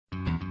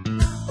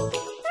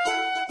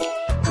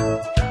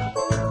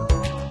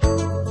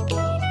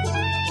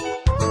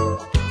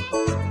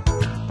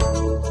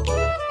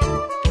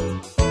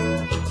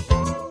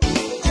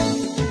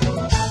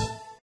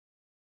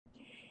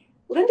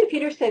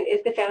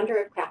is the founder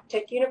of Craft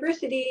Tech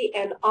University,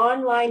 an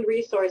online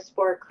resource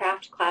for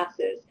craft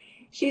classes.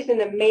 She's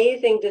an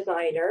amazing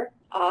designer,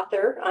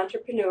 author,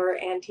 entrepreneur,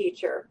 and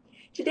teacher.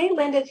 Today,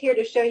 Linda's here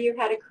to show you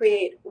how to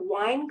create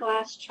wine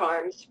glass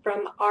charms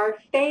from our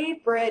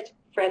favorite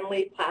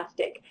friendly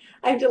plastic.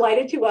 I'm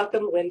delighted to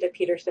welcome Linda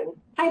Peterson.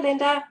 Hi,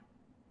 Linda.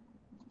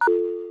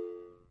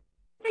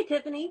 Hi,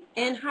 Tiffany,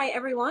 and hi,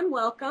 everyone.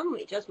 Welcome. Let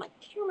me adjust my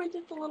camera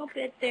just a little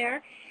bit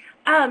there.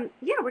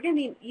 Yeah, we're going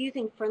to be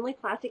using friendly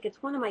plastic.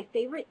 It's one of my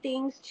favorite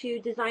things to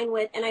design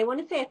with, and I want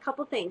to say a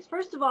couple things.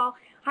 First of all,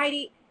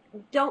 Heidi,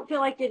 don't feel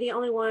like you're the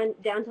only one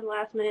down to the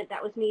last minute.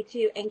 That was me,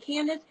 too. And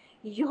Candace,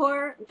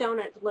 your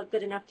donuts look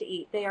good enough to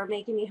eat. They are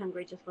making me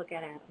hungry just looking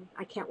at them.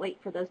 I can't wait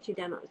for those 2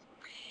 demos.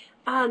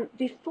 I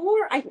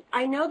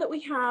know that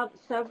we have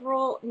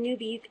several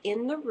newbies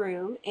in the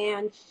room,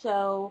 and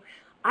so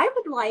I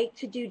would like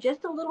to do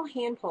just a little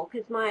hand poll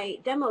because my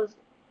demo's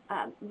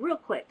real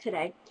quick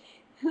today.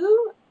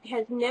 Who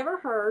has never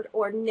heard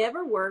or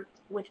never worked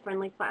with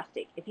friendly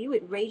plastic? If you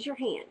would raise your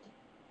hand,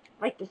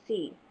 I'd like to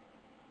see.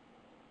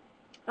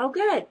 Oh,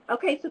 good.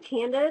 Okay, so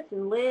Candace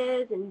and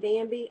Liz and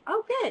Bambi.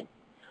 Oh, good.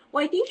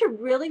 Well, I think you're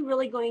really,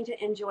 really going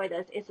to enjoy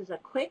this. This is a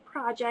quick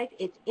project.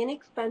 It's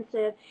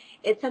inexpensive.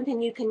 It's something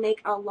you can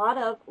make a lot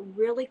of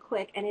really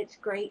quick, and it's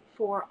great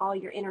for all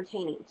your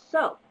entertaining.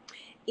 So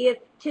if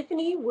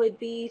Tiffany would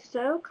be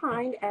so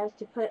kind as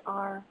to put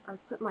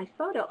my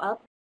photo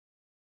up.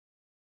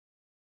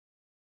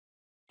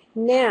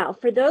 Now,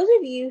 for those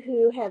of you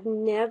who have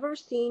never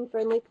seen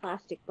friendly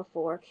plastic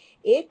before,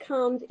 it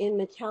comes in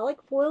metallic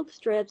foiled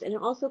strips and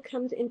it also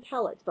comes in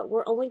pellets, but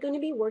we're only going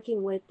to be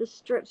working with the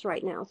strips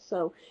right now.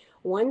 So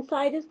one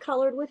side is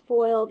colored with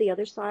foil, the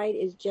other side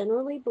is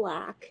generally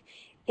black.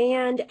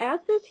 And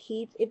as this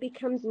heats, it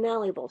becomes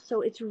malleable.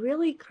 So it's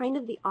really kind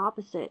of the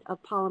opposite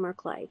of polymer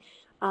clay.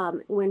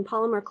 When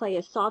polymer clay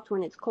is soft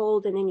when it's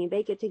cold and then you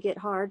bake it to get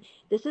hard,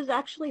 this is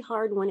actually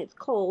hard when it's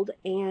cold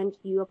and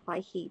you apply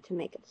heat to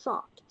make it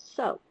soft.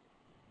 So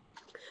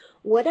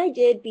what I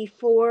did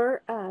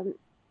before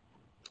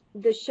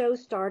the show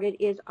started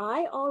is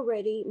I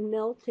already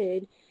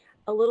melted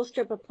a little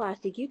strip of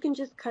plastic. You can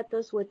just cut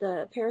this with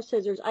a pair of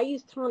scissors. I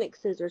use tonic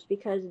scissors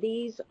because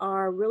these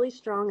are really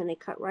strong and they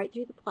cut right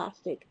through the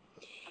plastic.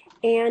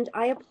 And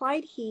I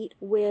applied heat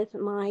with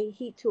my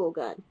heat tool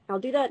gun. I'll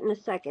do that in a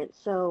second,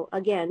 so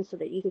again, so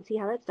that you can see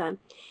how that's done.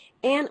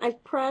 And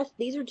I've pressed,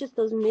 these are just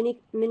those mini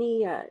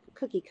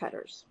cookie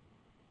cutters.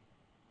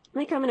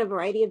 They come in a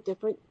variety of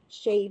different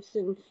shapes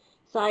and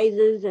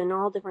sizes and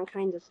all different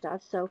kinds of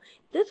stuff. So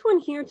this one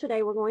here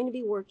today, we're going to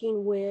be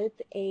working with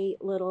a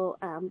little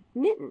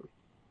mitten.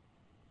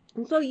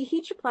 And so you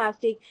heat your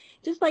plastic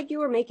just like you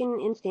were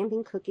making and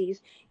stamping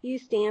cookies. You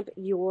stamp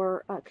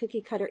your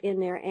cookie cutter in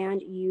there and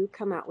you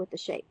come out with the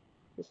shape,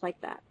 just like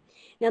that.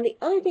 Now the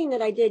other thing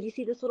that I did, you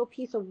see this little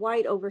piece of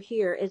white over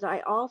here, is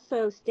I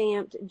also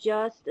stamped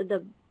just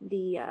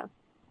the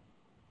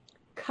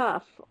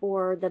cuff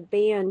or the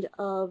band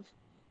of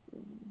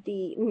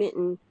the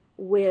mitten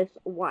with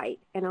white.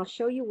 And I'll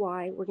show you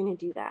why we're going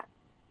to do that.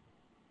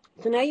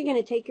 So now you're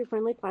going to take your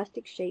friendly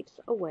plastic shapes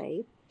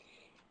away.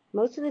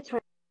 Most of the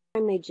time,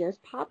 they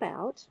just pop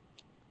out,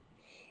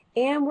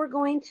 and we're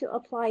going to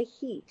apply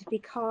heat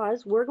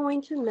because we're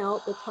going to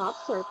melt the top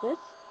surface,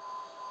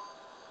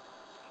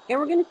 and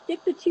we're going to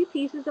stick the 2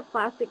 pieces of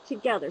plastic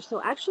together.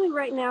 So actually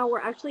right now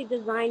we're actually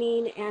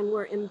designing and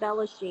we're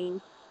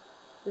embellishing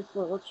this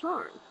little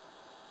charm.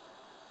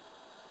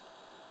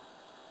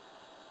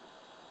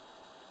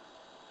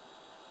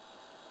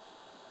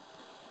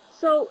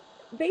 So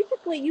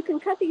basically you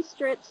can cut these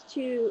strips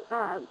to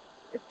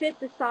fit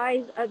the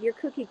size of your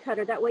cookie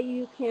cutter. That way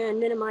you can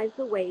minimize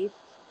the waste.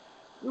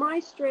 My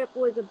strip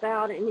was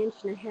about 1.5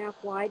 inches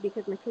wide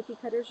because my cookie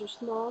cutters are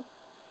small.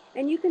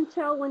 And you can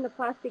tell when the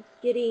plastic's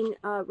getting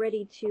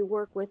ready to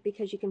work with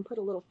because you can put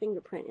a little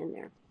fingerprint in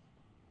there.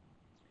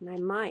 And I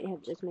might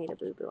have just made a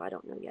boo-boo. I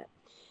don't know yet.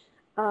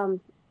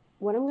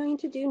 What I'm going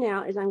to do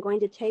now is I'm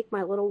going to take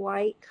my little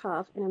white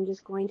cuff and I'm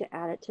just going to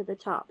add it to the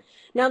top.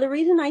 Now the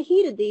reason I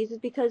heated these is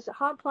because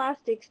hot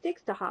plastic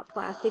sticks to hot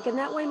plastic, and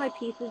that way my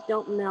pieces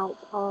don't melt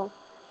all,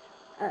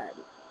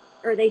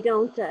 or they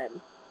don't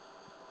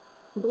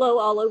blow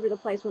all over the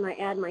place when I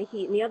add my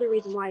heat. And the other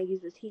reason why I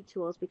use this heat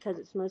tool is because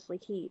it's mostly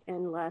heat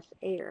and less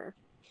air.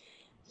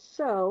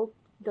 So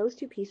those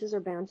 2 pieces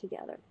are bound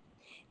together.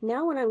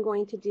 Now what I'm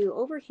going to do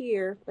over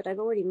here, but I've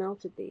already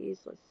melted these,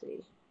 let's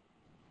see.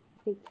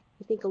 I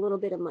think a little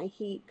bit of my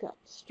heat got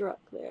struck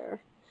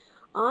there.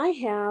 I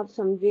have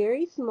some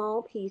very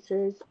small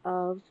pieces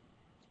of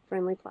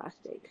friendly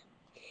plastic.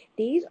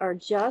 These are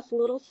just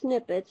little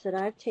snippets that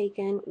I've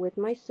taken with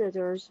my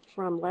scissors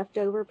from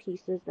leftover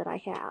pieces that I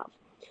have.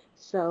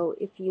 So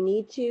if you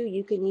need to,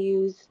 you can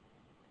use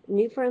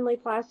new friendly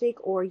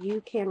plastic or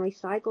you can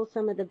recycle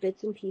some of the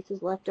bits and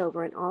pieces left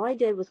over. And all I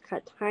did was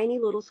cut tiny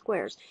little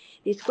squares.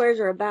 These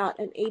squares are about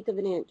 1/8 of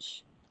an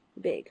inch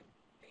big.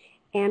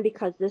 And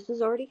because this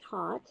is already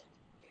hot,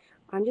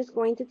 I'm just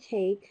going to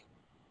take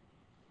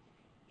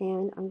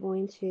and I'm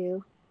going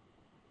to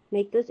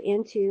make this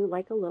into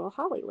like a little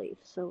holly leaf.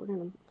 So we're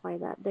going to apply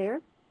that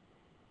there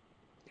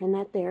and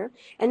that there.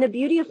 And the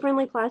beauty of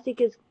friendly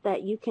plastic is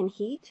that you can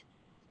heat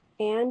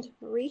and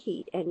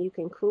reheat, and you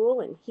can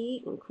cool and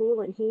heat and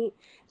cool and heat.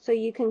 So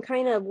you can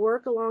kind of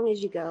work along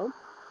as you go.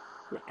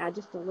 I'm going to add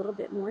just a little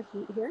bit more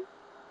heat here.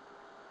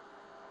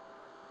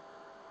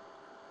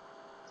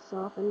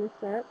 Soften this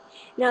up.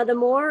 Now the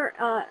more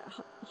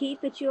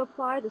heat that you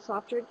apply, the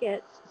softer it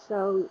gets.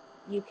 So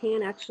you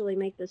can actually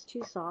make this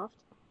too soft.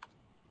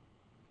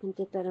 And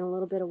dip that in a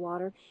little bit of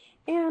water.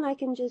 And I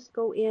can just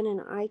go in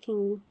and I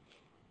can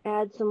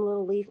add some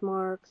little leaf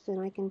marks, and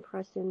I can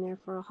press in there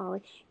for a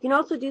holly. You can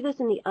also do this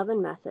in the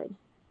oven method.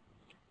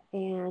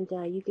 And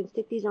you can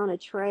stick these on a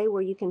tray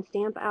where you can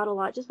stamp out a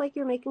lot, just like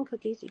you're making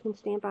cookies. You can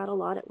stamp out a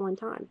lot at one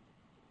time.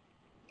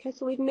 Okay,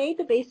 so we've made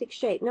the basic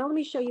shape. Now let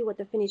me show you what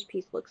the finished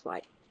piece looks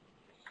like.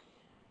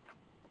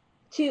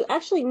 To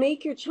actually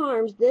make your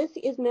charms, this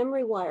is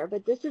memory wire,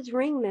 but this is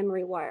ring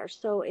memory wire,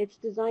 so it's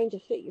designed to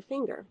fit your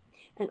finger.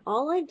 And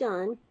all I've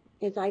done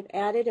is I've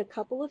added a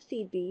couple of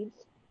seed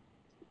beads.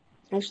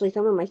 Actually,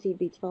 some of my seed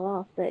beads fell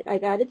off, but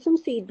I've added some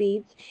seed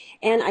beads,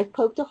 and I've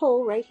poked a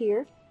hole right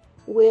here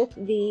with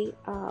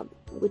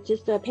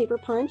just a paper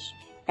punch,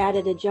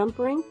 added a jump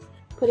ring,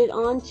 put it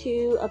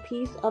onto a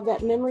piece of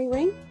that memory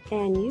ring,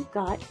 and you've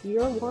got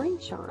your wine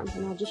charm.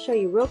 And I'll just show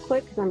you real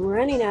quick because I'm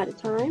running out of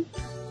time.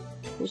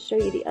 I'll show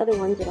you the other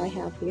ones that I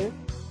have here.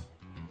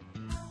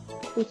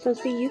 And so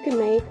see, you can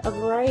make a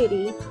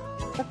variety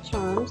of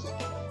charms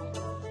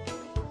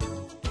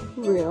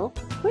real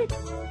quick.